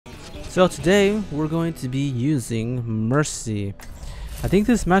So today we're going to be using Mercy. I think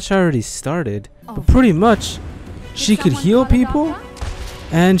this match already started, but pretty much she could heal people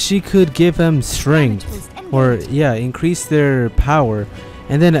and she could give them strength, or yeah, increase their power.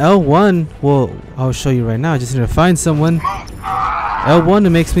 And then L1, well, I'll show you right now. I just need to find someone.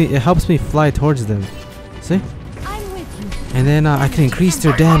 L1, it helps me fly towards them. See? And then I can increase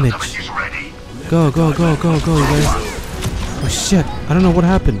their damage. Go, go, go, go, go, you guys. Oh shit, I don't know what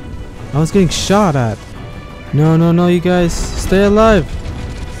happened. I was getting shot at. No, no, no, you guys. Stay alive.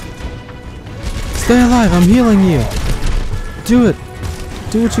 Stay alive, I'm healing you. Do it.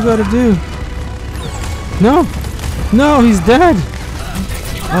 Do what you gotta do. No. No, he's dead.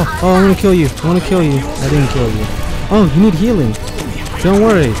 Oh, I wanna kill you. I wanna kill you. I didn't kill you. Oh, you need healing. Don't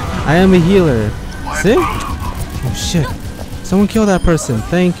worry. I am a healer. See? Oh shit. Someone kill that person.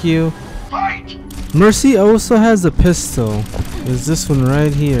 Thank you. Mercy also has a pistol. There's this one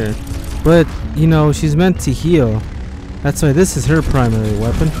right here. But, you know, she's meant to heal. That's why this is her primary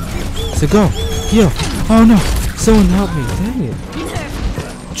weapon. So go. Heal. Oh no. Someone help me. Dang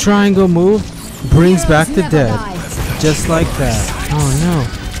it. Triangle move brings back the dead. Just like that. Oh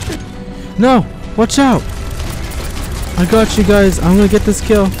no. No. Watch out. I got you guys. I'm gonna get this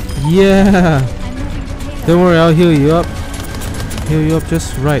kill. Yeah. Don't worry. I'll heal you up. Heal you up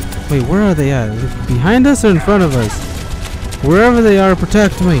just right. Wait, where are they at? Behind us or in front of us? Wherever they are,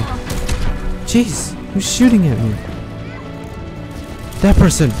 protect me. Jeez, who's shooting at me? That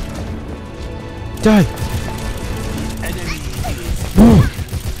person. Die. Boom.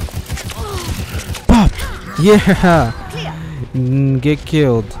 Pop. Yeah. Get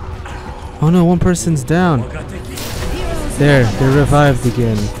killed. Oh no, one person's down. There, they're revived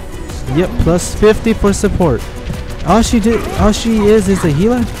again. Yep, plus 50 for support. All she is a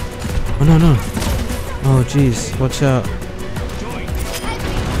healer? Oh no, no. Oh jeez, watch out.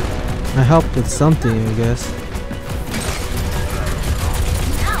 I helped with something, I guess.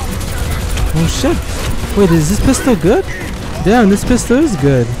 Oh shit. Wait, is this pistol good? Damn, this pistol is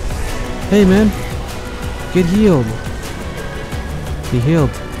good. Hey man. Get healed. Be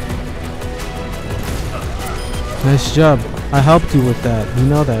healed. Nice job. I helped you with that. You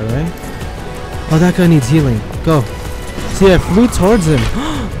know that, right? Oh, that guy needs healing. Go. See, I flew towards him.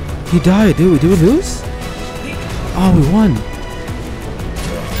 He died. Did we lose? Oh, we won.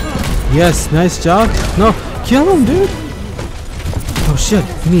 Yes, nice job. No, kill him, dude. Oh shit,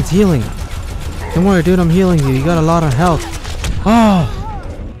 he needs healing. Don't worry, dude, I'm healing you. You got a lot of health. Oh.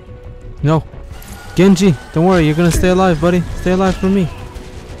 No. Genji, don't worry, you're gonna stay alive, buddy. Stay alive for me.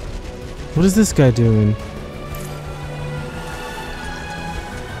 What is this guy doing?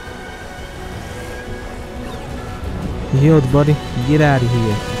 You healed, buddy. Get out of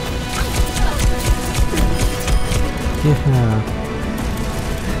here. Yeah.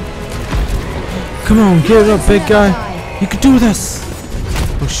 Come on, get it up, big guy. You can do this.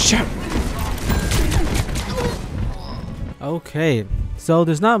 Oh shit. Okay, so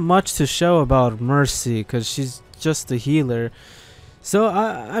there's not much to show about Mercy because she's just a healer. So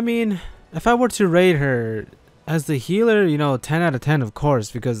I mean, if I were to rate her as the healer, you know, 10 out of 10, of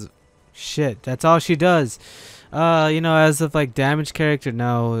course, because shit, that's all she does. You know, as of like damage character,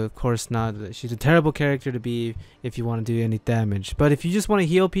 no, of course not. She's a terrible character to be if you want to do any damage. But if you just want to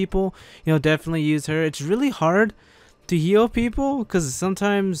heal people, you know, definitely use her. It's really hard to heal people because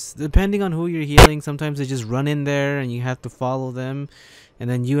sometimes, depending on who you're healing, sometimes they just run in there and you have to follow them, and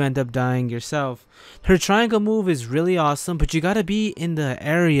then you end up dying yourself. Her triangle move is really awesome, but you gotta be in the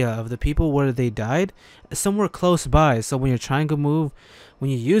area of the people where they died, somewhere close by. So when your triangle move,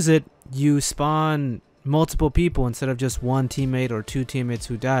 when you use it, you spawn multiple people instead of just one teammate or two teammates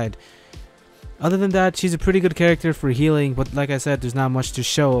who died. Other than that, she's a pretty good character for healing, but like I said, there's not much to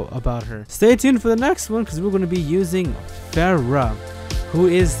show about her. Stay tuned for the next one because we're going to be using Farah, who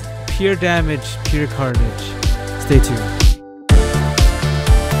is pure damage, pure carnage. Stay tuned.